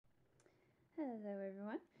Hello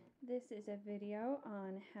everyone, this is a video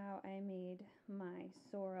on how I made my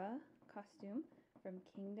Sora costume from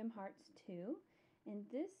Kingdom Hearts 2, and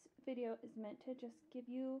this video is meant to just give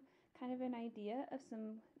you kind of an idea of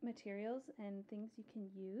some materials and things you can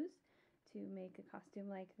use to make a costume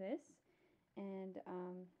like this. And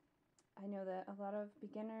I know that a lot of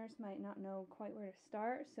beginners might not know quite where to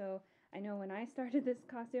start, so I know when I started this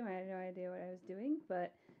costume I had no idea what I was doing,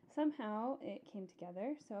 but somehow it came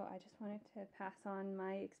together, so I just wanted to pass on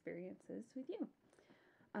my experiences with you.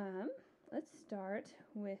 Let's start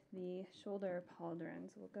with the shoulder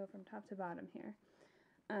pauldrons. We'll go from top to bottom here.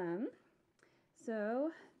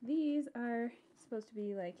 So these are supposed to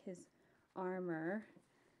be like his armor,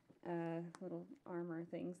 little armor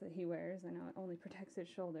things that he wears. I know it only protects his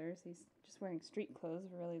shoulders. He's just wearing street clothes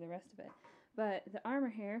for really the rest of it. But the armor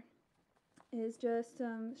here is just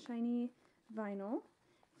shiny vinyl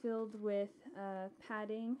filled with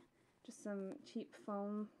padding, just some cheap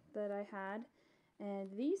foam that I had. And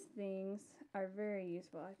these things are very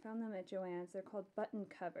useful. I found them at Joann's. They're called button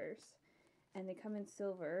covers, and they come in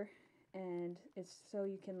silver, and it's so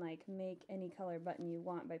you can like make any color button you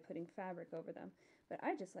want by putting fabric over them. But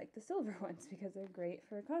I just like the silver ones because they're great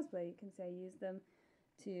for cosplay. You can say I use them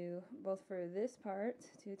to both for this part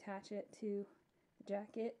to attach it to the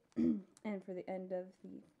jacket and for the end of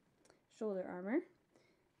the shoulder armor.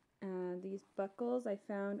 These buckles I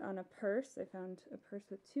found on a purse. I found a purse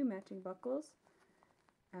with two matching buckles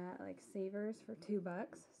at like Savers for $2,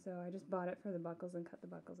 so I just bought it for the buckles and cut the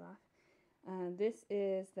buckles off. This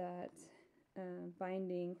is that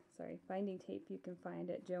binding tape you can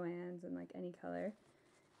find at Joann's in like any color,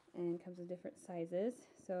 and comes in different sizes,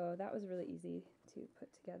 so that was really easy to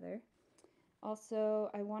put together.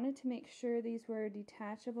 Also, I wanted to make sure these were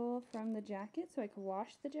detachable from the jacket so I could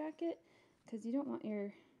wash the jacket, because you don't want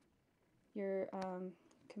your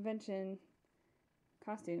convention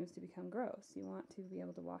costumes to become gross. You want to be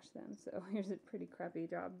able to wash them. So here's a pretty crappy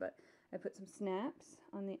job, but I put some snaps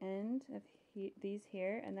on the end of these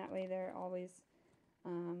here, and that way they're always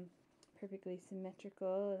perfectly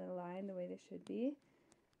symmetrical and aligned the way they should be.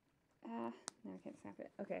 Now I can't snap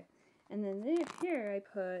it. Okay. And then here I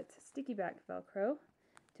put sticky back Velcro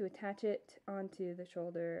to attach it onto the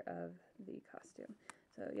shoulder of the costume.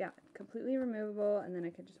 So yeah, completely removable, and then I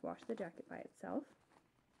could just wash the jacket by itself,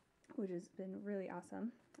 which has been really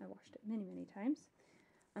awesome. I washed it many, many times.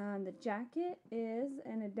 The jacket is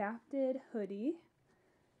an adapted hoodie,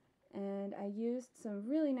 and I used some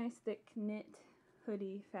really nice thick knit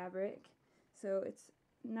hoodie fabric, so it's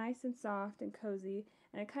nice and soft and cozy,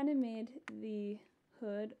 and I kind of made the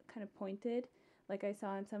hood kind of pointed like I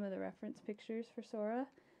saw in some of the reference pictures for Sora.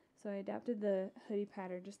 So I adapted the hoodie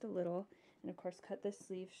pattern just a little, and of course cut the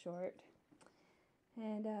sleeve short,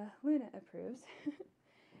 and Luna approves.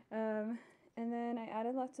 And then I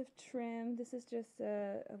added lots of trim. This is just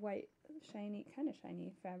a white shiny, kind of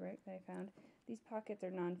shiny fabric that I found. These pockets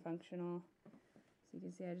are non-functional, so you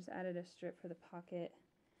can see I just added a strip for the pocket.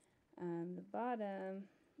 The bottom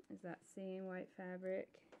is that same white fabric.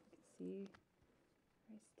 You can see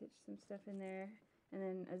I stitched some stuff in there. And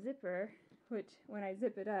then a zipper, which when I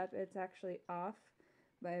zip it up, it's actually off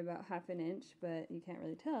by about ½ an inch, but you can't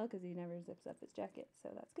really tell because he never zips up his jacket, so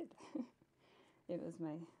that's good. It was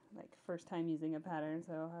my first time using a pattern,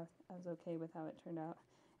 so I was okay with how it turned out.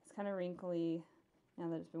 It's kind of wrinkly now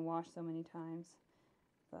that it's been washed so many times,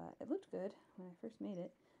 but it looked good when I first made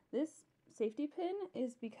it. This safety pin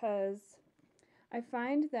is because I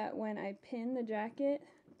find that when I pin the jacket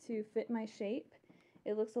to fit my shape,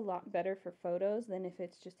 it looks a lot better for photos than if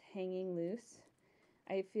it's just hanging loose.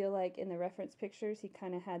 I feel like in the reference pictures he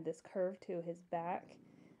kind of had this curve to his back.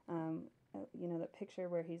 You know, the picture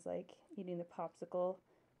where he's like eating the popsicle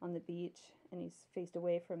on the beach and he's faced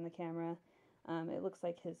away from the camera. It looks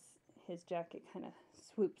like his jacket kind of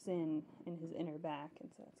swoops in his inner back, and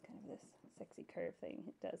so it's kind of this sexy curve thing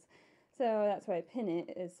it does. So that's why I pin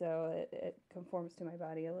it, is so it conforms to my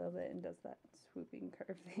body a little bit and does that swooping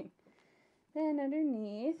curve thing. Then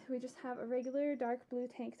underneath, we just have a regular dark blue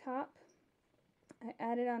tank top. I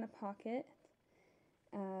added on a pocket.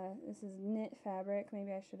 This is knit fabric.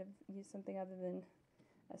 Maybe I should have used something other than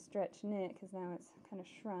a stretch knit, because now it's kind of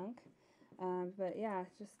shrunk. But yeah,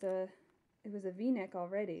 just it was a V-neck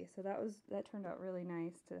already, so that turned out really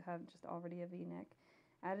nice to have just already a V-neck.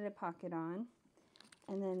 Added a pocket on.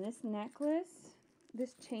 And then this necklace,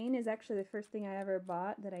 this chain is actually the first thing I ever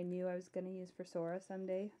bought that I knew I was going to use for Sora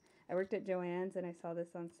someday. I worked at Joann's and I saw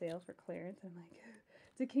this on sale for clearance, and I'm like,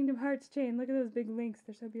 it's a Kingdom Hearts chain, look at those big links,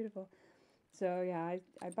 they're so beautiful. So yeah,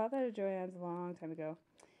 I bought that at Joann's a long time ago.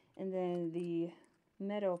 And then the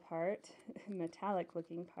metal part, metallic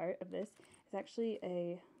looking part of this is actually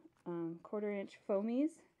a 1/4 inch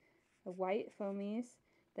foamies, a white foamies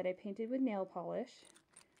that I painted with nail polish.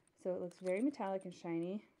 So it looks very metallic and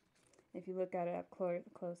shiny. If you look at it up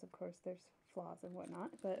close, of course, there's flaws and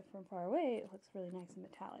whatnot, but from far away, it looks really nice and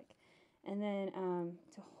metallic. And then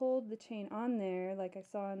to hold the chain on there, like I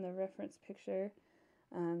saw in the reference picture,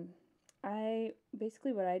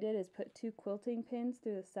 basically what I did is put 2 quilting pins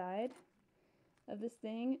through the side of this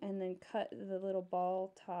thing and then cut the little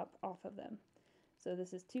ball top off of them. So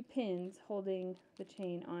this is 2 pins holding the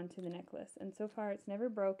chain onto the necklace, and so far it's never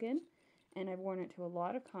broken, and I've worn it to a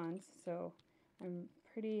lot of cons, so I'm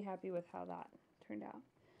pretty happy with how that turned out.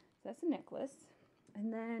 So that's a necklace.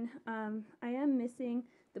 And then I am missing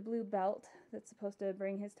the blue belt that's supposed to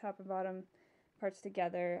bring his top and bottom parts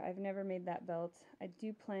together. I've never made that belt. I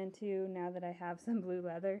do plan to now that I have some blue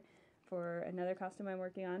leather for another costume I'm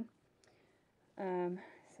working on.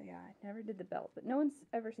 So yeah, I never did the belt, but no one's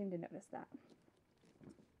ever seemed to notice that.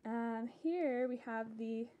 Here we have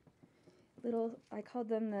the little, I called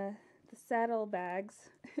them the saddle bags,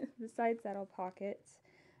 the side saddle pockets.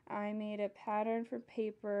 I made a pattern for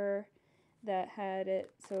paper that had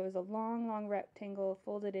it, so it was a long rectangle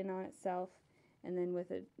folded in on itself, and then with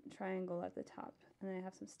a triangle at the top. And then I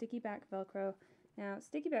have some sticky back Velcro. Now,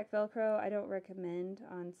 sticky back Velcro I don't recommend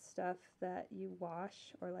on stuff that you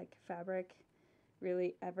wash or like fabric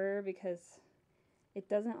really ever, because it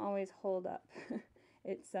doesn't always hold up.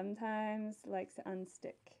 It sometimes likes to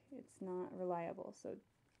unstick. It's not reliable, so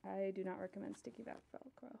I do not recommend sticky back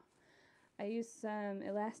Velcro. I used some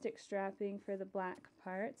elastic strapping for the black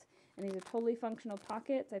parts, and these are totally functional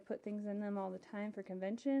pockets. I put things in them all the time for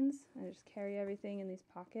conventions. I just carry everything in these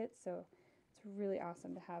pockets, so it's really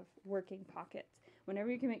awesome to have working pockets. Whenever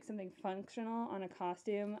you can make something functional on a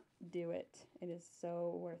costume, do it. It is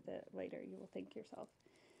so worth it later. You will thank yourself.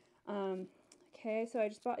 Okay, so I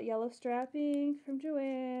just bought yellow strapping from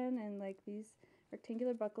Joann and like these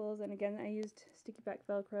rectangular buckles, and again I used sticky back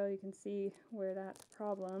Velcro. You can see where that's a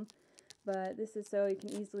problem, but this is so you can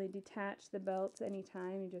easily detach the belts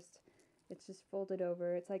anytime. It's just folded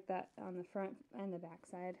over. It's like that on the front and the back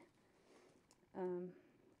side.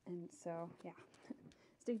 And so yeah,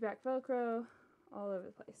 sticky back Velcro all over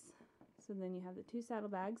the place. So then you have the 2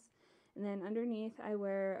 saddlebags, and then underneath I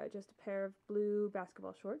wear just a pair of blue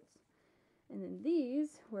basketball shorts. And then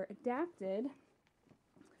these were adapted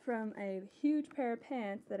from a huge pair of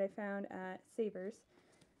pants that I found at Savers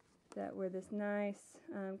that were this nice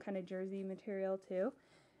kind of jersey material too.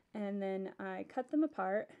 And then I cut them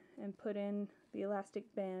apart and put in the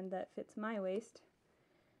elastic band that fits my waist,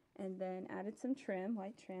 and then added some trim,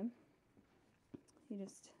 white trim. You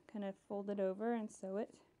just kind of fold it over and sew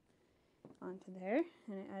it onto there,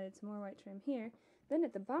 and I added some more white trim here. Then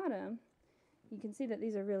at the bottom, you can see that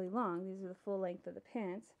these are really long. These are the full length of the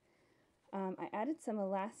pants. I added some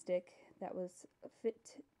elastic that was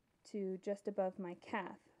fit to just above my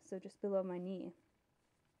calf, so just below my knee.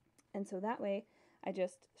 And so that way I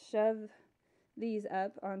just shove these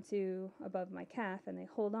up onto above my calf and they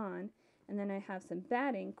hold on, and then I have some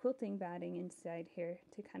batting, quilting batting inside here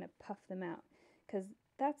to kind of puff them out, because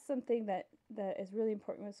that's something that is really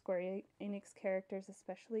important with Square Enix characters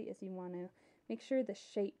especially, is you want to make sure the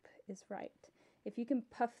shape is right. If you can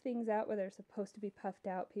puff things out where they're supposed to be puffed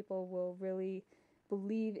out, people will really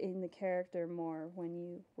believe in the character more when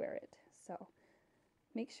you wear it. So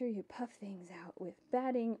make sure you puff things out with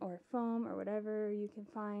batting or foam or whatever you can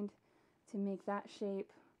find to make that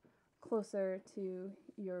shape closer to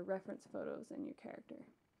your reference photos and your character.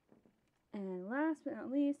 And last but not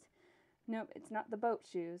least, nope, it's not the boat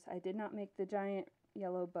shoes. I did not make the giant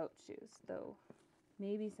yellow boat shoes, though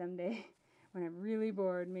maybe someday when I'm really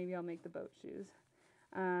bored, maybe I'll make the boat shoes.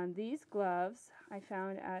 These gloves I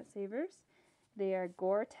found at Savers. They are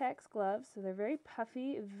Gore-Tex gloves, so they're very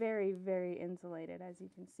puffy, very, very insulated, as you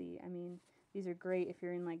can see. I mean, these are great if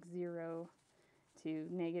you're in like 0 to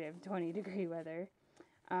 -20 degree weather.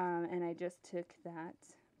 And I just took that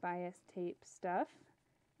bias tape stuff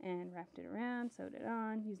and wrapped it around, sewed it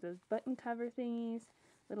on, used those button cover thingies,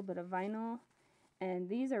 a little bit of vinyl. And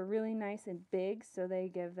these are really nice and big, so they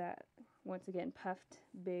give that, once again, puffed,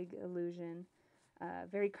 big illusion.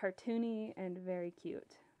 Very cartoony and very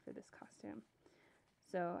cute for this costume.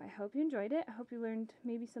 So I hope you enjoyed it. I hope you learned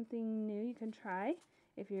maybe something new you can try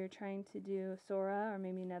if you're trying to do Sora or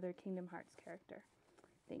maybe another Kingdom Hearts character.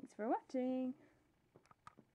 Thanks for watching!